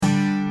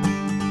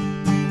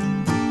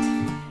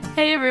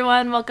Hey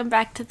everyone, welcome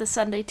back to the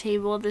Sunday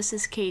Table. This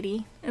is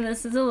Katie. And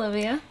this is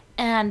Olivia.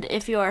 And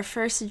if you are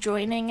first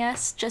joining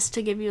us, just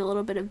to give you a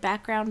little bit of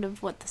background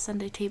of what the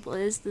Sunday Table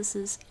is, this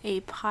is a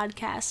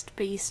podcast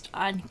based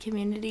on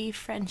community,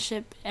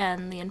 friendship,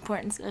 and the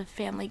importance of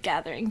family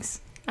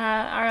gatherings.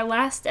 Our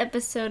last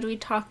episode, we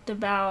talked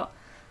about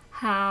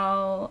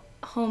how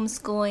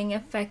homeschooling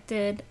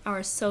affected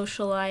our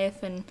social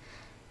life and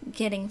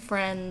getting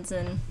friends,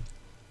 and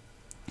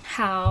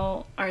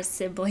how our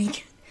sibling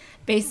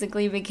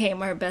basically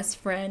became our best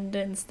friend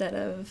instead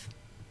of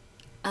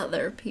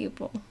other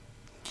people.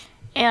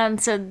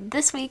 And so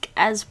this week,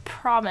 as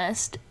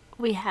promised,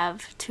 we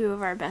have two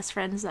of our best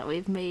friends that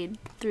we've made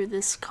through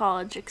this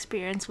college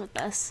experience with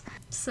us.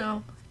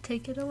 So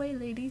take it away,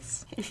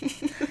 ladies.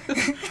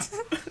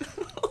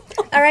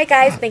 All right,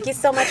 guys. Thank you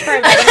so much for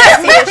inviting us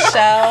to your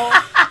show.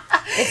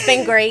 It's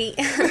been great.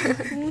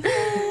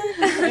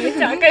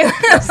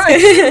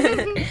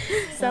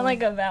 Sound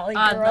like a Valley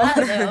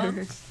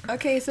girl.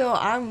 Okay, so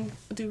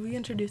do we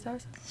introduce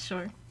ourselves?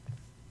 Sure.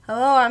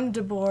 Hello, I'm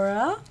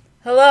Deborah.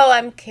 Hello,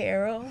 I'm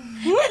Carol.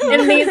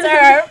 And these are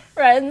our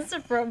friends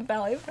from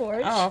Valley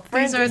Forge. Oh,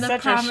 friends are is the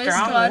such a promised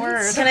strong ones.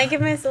 word. Can I give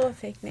myself a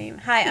fake name?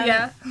 Hi,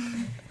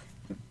 I'm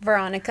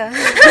Veronica.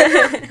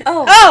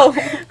 Oh!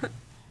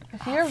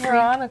 If you're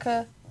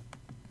Veronica,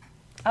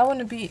 I want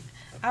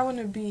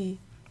to be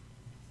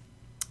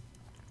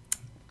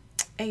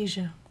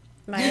Asia.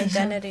 My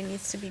identity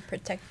needs to be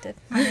protected.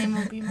 My name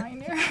will be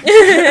Minor.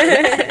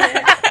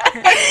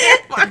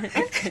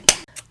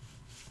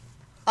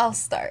 I'll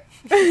start.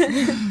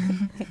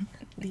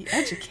 The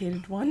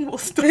educated one will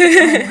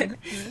start.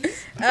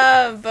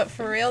 But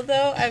for real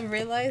though, I've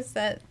realized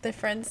that the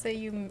friends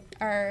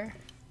that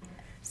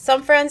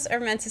some friends are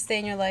meant to stay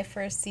in your life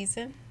for a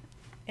season,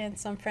 and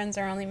some friends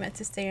are only meant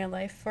to stay in your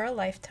life for a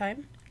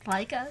lifetime.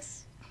 Like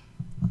us.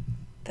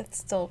 That's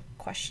still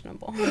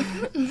questionable.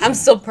 I'm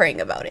still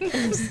praying about it.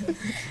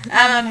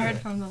 Haven't heard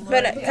from the Lord.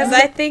 But because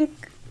I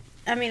think,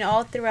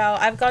 all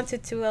throughout, I've gone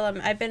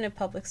to I've been in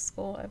public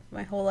school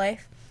my whole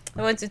life.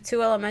 I went to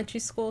 2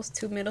 elementary schools,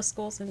 2 middle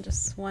schools, and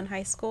just 1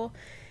 high school.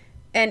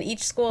 And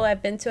each school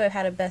I've been to, I've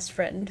had a best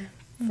friend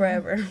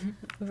forever.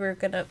 We're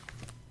going to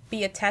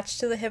be attached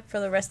to the hip for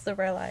the rest of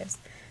our lives.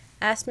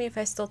 Ask me if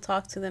I still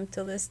talk to them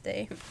till this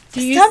day.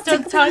 Do you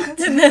still talk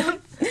to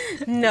them?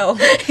 No,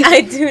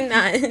 I do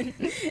not.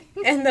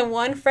 And the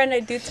one friend I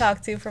do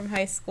talk to from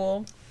high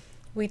school,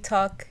 we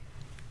talk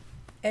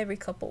every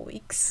couple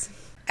weeks.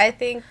 I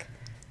think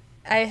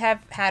I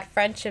have had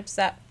friendships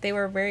that they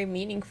were very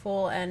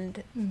meaningful,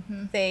 and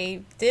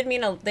they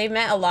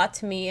meant a lot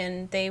to me,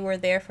 and they were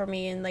there for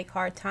me in like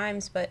hard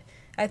times, but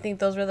I think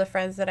those were the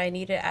friends that I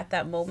needed at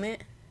that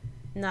moment,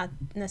 not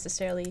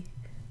necessarily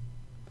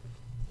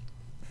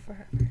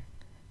forever.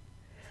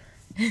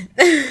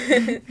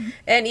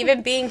 And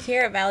even being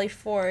here at Valley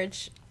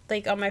Forge,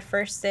 like on my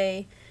first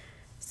day,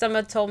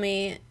 someone told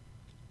me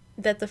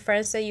that the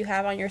friends that you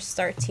have on your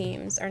start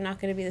teams are not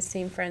going to be the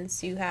same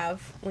friends you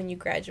have when you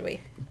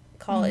graduate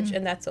college,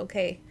 and that's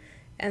okay.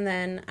 And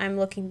then I'm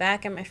looking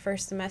back at my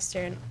first semester,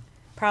 and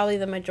probably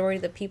the majority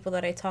of the people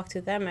that I talk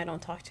to them I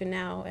don't talk to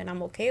now, and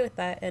I'm okay with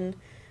that. And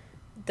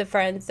the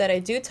friends that I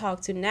do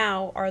talk to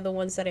now are the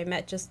ones that I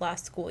met just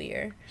last school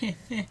year.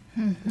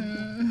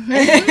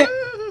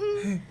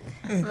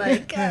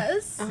 Like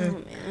us. Oh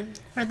man.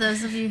 For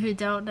those of you who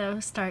don't know,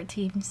 Start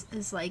Teams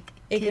is like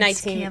Ignite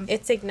kids team. camp.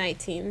 It's Ignite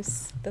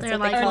teams. That's They're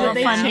what like they all call the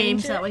it fun now.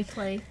 games that we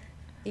play.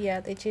 Yeah,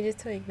 they changed it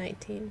to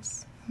Ignite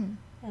teams.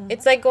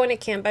 It's like going to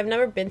camp. I've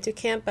never been to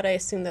camp, but I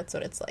assume that's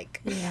what it's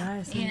like. Yeah, I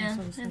assume Yeah, that's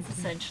what it's that's like.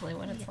 essentially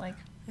what it's like.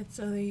 It's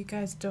so that you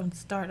guys don't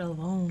start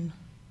alone.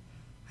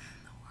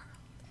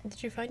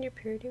 Did you find your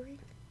purity ring?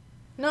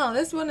 No,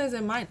 this one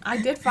isn't mine. I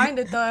did find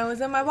it though. It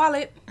was in my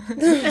wallet.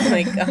 Oh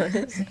my god.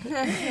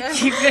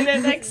 Keeping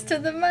it next to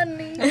the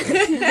money.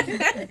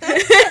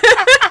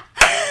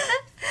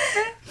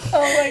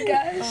 Oh my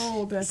gosh.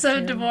 Oh, that's So,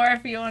 terrible. Deborah,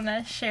 if you want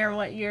to share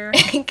what your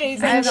I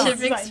friendship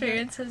don't-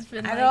 experience has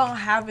been I like. don't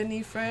have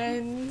any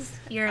friends.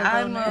 You're a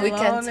I'm loner. We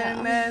can alone tell.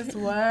 in this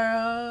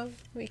world.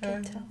 We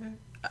can tell.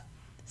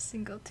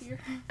 Single tier.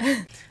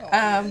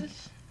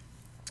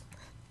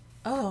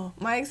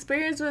 My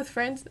experience with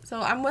friends.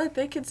 So I'm what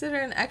they consider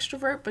an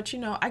extrovert, but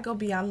I go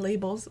beyond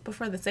labels. But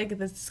for the sake of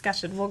this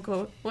discussion, we'll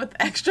go with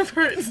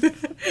extroverts.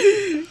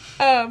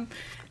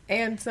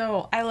 And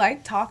so I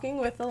like talking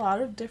with a lot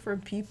of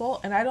different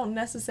people, and I don't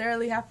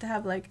necessarily have to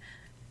have like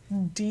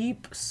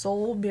deep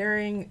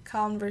soul-bearing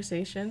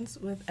conversations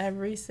with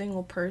every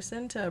single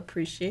person to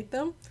appreciate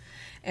them.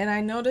 And I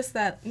noticed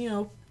that,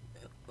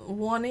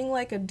 wanting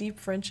like a deep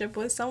friendship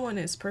with someone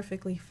is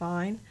perfectly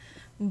fine,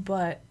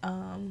 but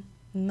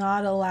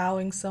not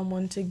allowing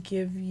someone to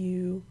give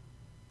you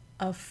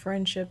a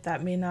friendship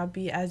that may not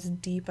be as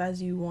deep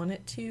as you want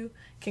it to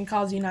can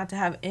cause you not to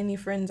have any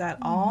friends at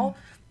all,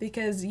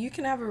 because you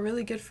can have a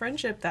really good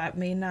friendship that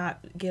may not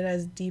get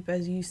as deep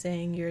as you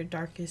saying your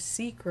darkest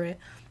secret,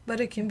 but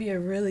it can be a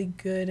really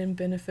good and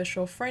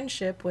beneficial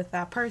friendship with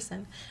that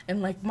person.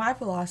 And like my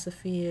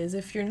philosophy is,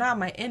 if you're not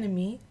my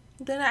enemy,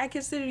 then I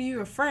consider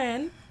you a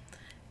friend.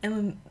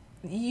 and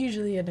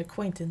usually an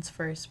acquaintance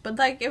first. But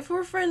like if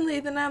we're friendly,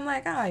 then I'm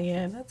like, oh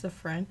yeah, that's a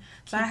friend.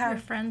 So Keep I have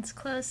your friends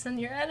close and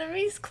your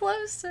enemies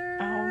closer.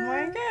 Oh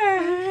my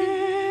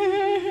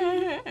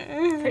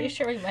god. Pretty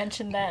sure we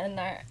mentioned that in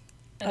our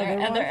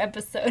Other other one?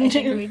 episode. I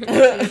think we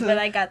did, but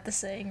I got the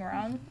saying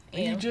wrong.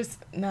 You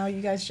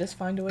guys just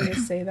find a way to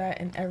say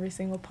that in every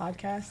single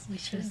podcast. We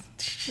should.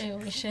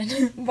 Maybe we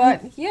should.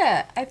 But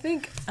yeah, I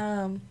think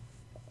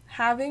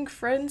having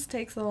friends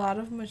takes a lot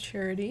of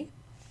maturity,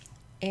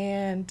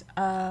 and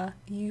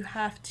you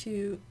have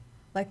to,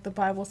 like the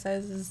Bible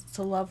says, is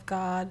to love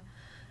God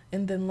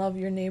and then love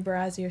your neighbor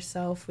as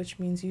yourself, which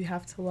means you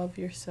have to love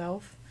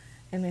yourself.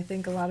 And I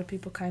think a lot of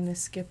people kind of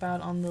skip out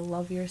on the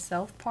love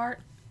yourself part.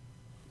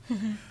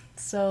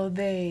 So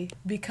they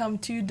become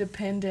too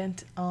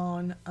dependent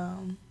on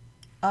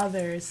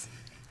others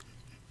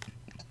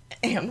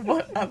and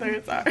what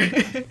others are.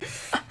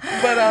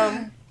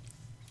 But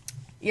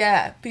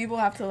yeah, people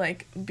have to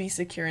like be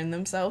secure in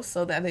themselves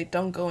so that they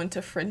don't go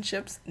into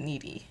friendships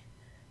needy.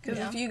 Because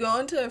if you go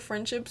into a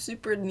friendship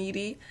super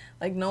needy,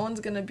 like no one's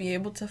gonna be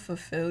able to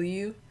fulfill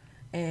you,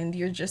 and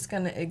you're just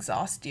gonna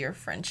exhaust your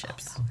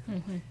friendships.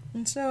 Mm-hmm.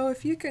 And so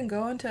if you can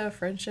go into a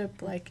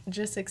friendship like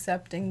just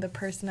accepting the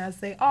person as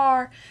they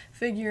are,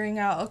 figuring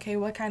out, okay,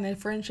 what kind of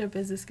friendship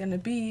is this gonna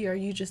be? Are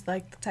you just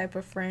like the type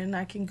of friend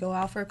I can go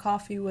out for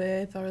coffee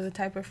with, or the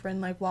type of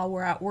friend like while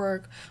we're at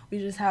work we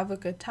just have a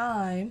good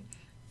time?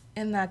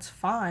 And that's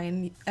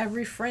fine.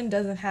 Every friend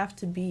doesn't have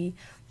to be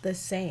the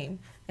same.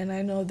 And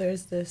I know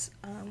there's this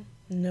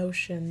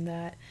notion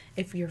that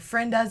if your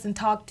friend doesn't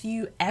talk to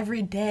you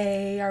every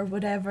day or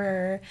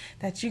whatever,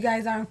 that you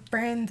guys aren't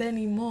friends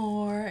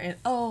anymore, and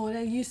oh,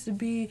 they used to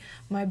be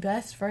my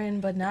best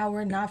friend but now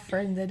we're not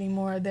friends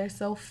anymore, they're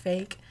so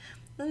fake.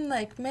 I'm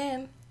like,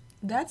 man,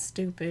 that's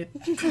stupid.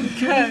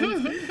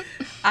 Because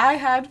I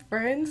had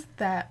friends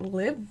that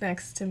lived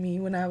next to me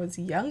when I was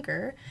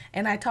younger,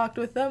 and I talked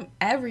with them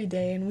every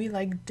day, and we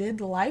like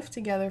did life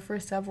together for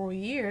several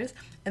years,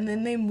 and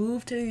then they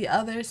moved to the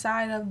other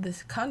side of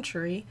this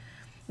country.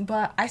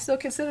 But I still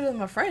consider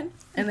them a friend.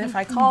 And if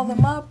I call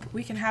them up,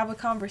 we can have a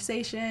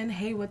conversation.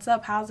 Hey, what's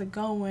up? How's it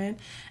going?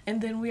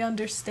 And then we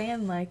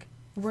understand, like,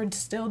 we're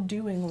still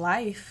doing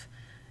life.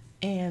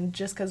 And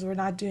just because we're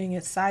not doing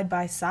it side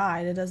by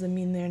side, it doesn't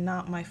mean they're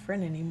not my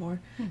friend anymore.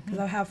 Because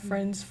I have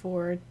friends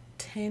for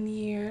 10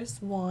 years,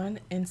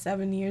 one, and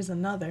 7 years,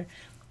 another.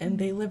 And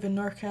they live in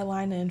North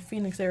Carolina and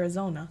Phoenix,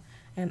 Arizona.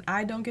 And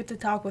I don't get to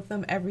talk with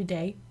them every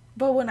day.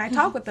 But when I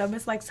talk with them,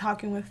 it's like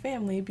talking with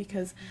family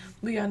because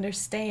we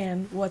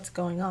understand what's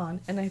going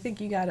on. And I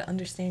think you got to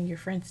understand your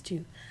friends,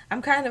 too.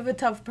 I'm kind of a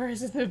tough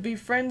person to be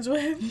friends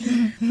with,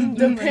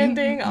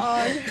 depending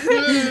on,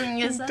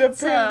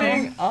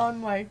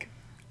 like,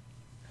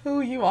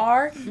 who you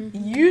are.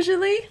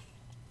 Usually,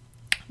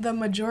 the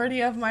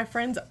majority of my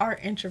friends are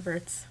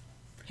introverts.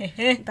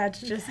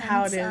 That's just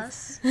how it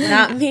is.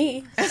 Not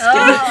me.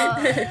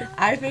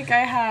 I think I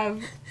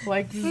have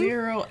like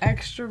 0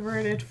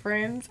 extroverted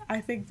friends. I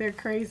think they're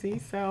crazy.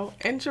 So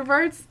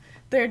introverts,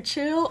 they're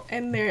chill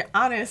and they're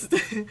honest.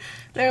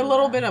 They're a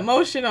little bit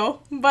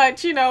emotional,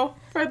 but you know,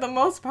 for the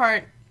most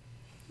part,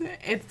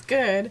 it's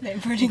good.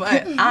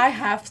 But I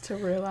have to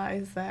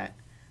realize that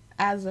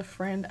as a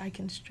friend, I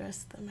can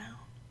stress them out.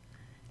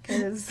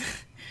 Because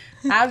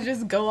I'll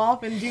just go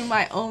off and do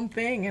my own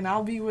thing, and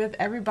I'll be with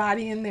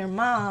everybody and their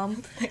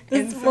mom.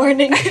 This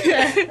morning.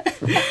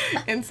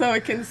 And so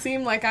it can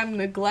seem like I'm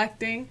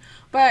neglecting.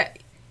 But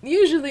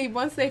usually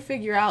once they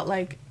figure out,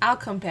 like, I'll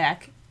come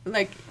back.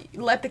 Like,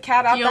 let the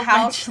cat out the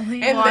house, and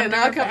then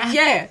I'll come back.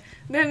 Yeah.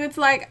 Then it's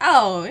like,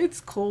 oh, it's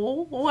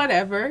cool,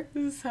 whatever.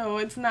 So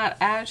it's not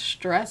as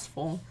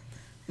stressful.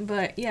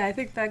 But, yeah, I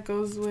think that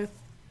goes with...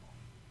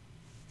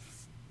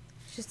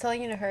 She's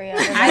telling you to hurry up.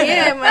 I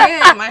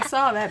am. I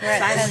saw that.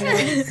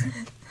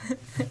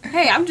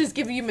 Hey, I'm just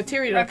giving you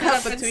material to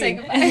cut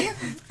between.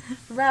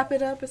 Wrap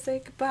it up and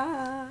say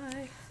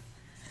goodbye.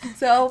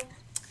 So,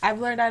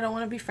 I've learned I don't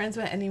want to be friends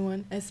with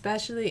anyone,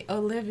 especially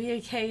Olivia,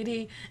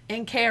 Katie,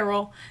 and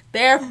Carol.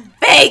 They're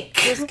fake.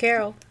 Who's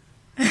Carol?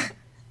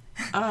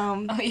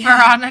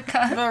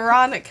 Veronica.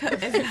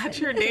 Veronica. Is that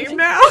your name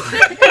now?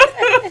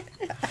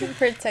 I'm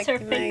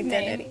protecting my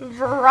identity.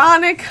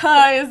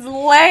 Veronica is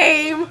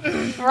lame.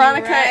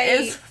 Veronica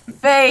is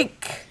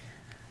fake.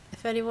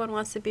 If anyone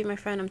wants to be my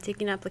friend, I'm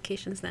taking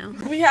applications now.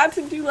 We had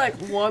to do like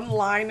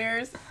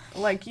one-liners,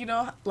 like, you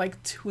know,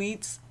 like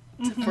tweets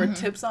for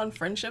tips on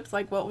friendships.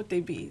 Like, what would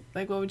they be?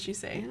 Like, what would you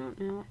say? I don't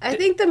know. I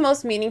think the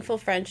most meaningful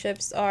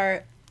friendships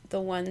are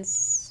the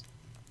ones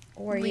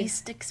where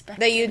Least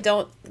expected. that you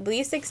don't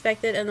least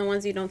expected, and the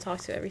ones you don't talk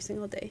to every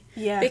single day.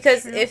 Yeah.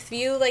 Because if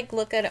you like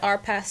look at our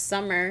past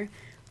summer,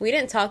 we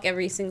didn't talk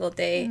every single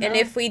day. No. And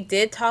if we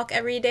did talk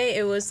every day,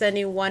 it was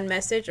sending one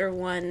message or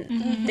one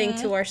thing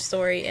to our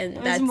story, and It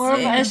was that's more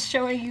it. of us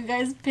showing you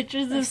guys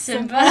pictures of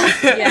Simba.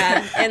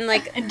 Yeah, and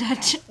like And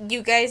Dutch.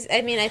 you guys,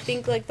 I mean, I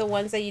think like the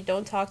ones that you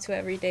don't talk to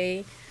every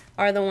day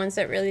are the ones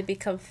that really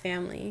become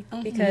family.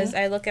 Because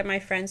I look at my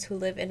friends who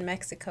live in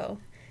Mexico,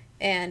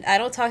 And I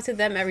don't talk to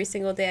them every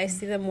single day. I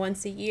see them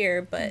once a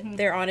year, but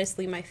they're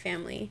honestly my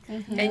family.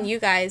 And you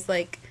guys,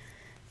 like,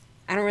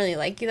 I don't really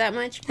like you that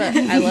much, but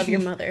I love your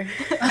mother.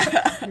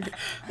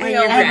 We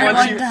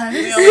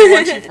only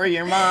want you for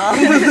your mom.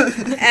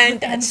 And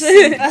Dutch.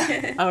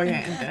 Oh,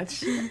 yeah, and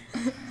Dutch.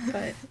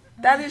 But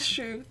That is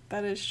true.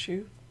 That is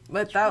true.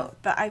 But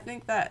that I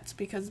think that's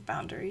because of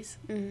boundaries.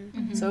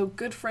 So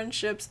good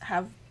friendships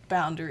have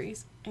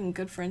boundaries, and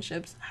good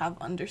friendships have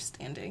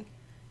understanding.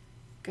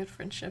 Good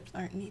friendships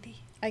aren't needy.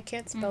 I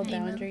can't spell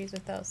boundaries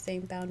without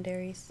saying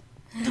boundaries.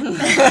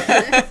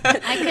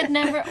 I could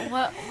never.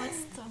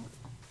 What's the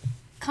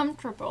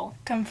comfortable?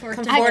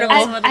 Comfortable.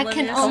 I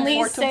can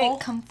only say Comfortable?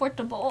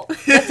 comfortable.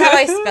 That's how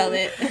I spell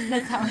it.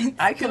 That's how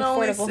I can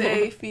only Comfortable.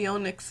 say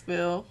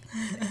Phoenixville.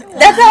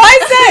 That's how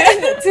I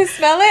said to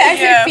spell it. I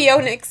Yeah. said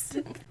Phoenix.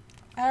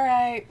 All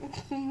right.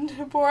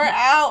 Pour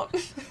out.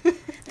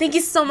 Thank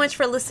you so much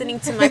for listening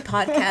to my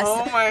podcast.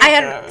 Oh my I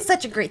had God.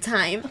 such a great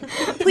time.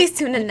 Please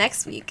tune in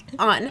next week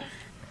on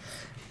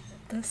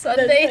the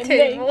Sunday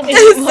table.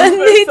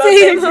 Sunday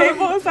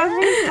Table. Is that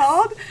what it's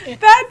called?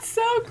 That's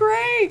so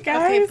great,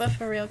 guys. Okay, but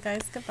for real,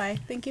 guys, goodbye.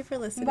 Thank you for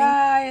listening.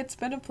 Bye. It's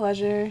been a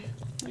pleasure.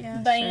 Yeah,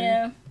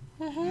 Bye.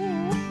 sure.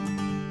 Mhm.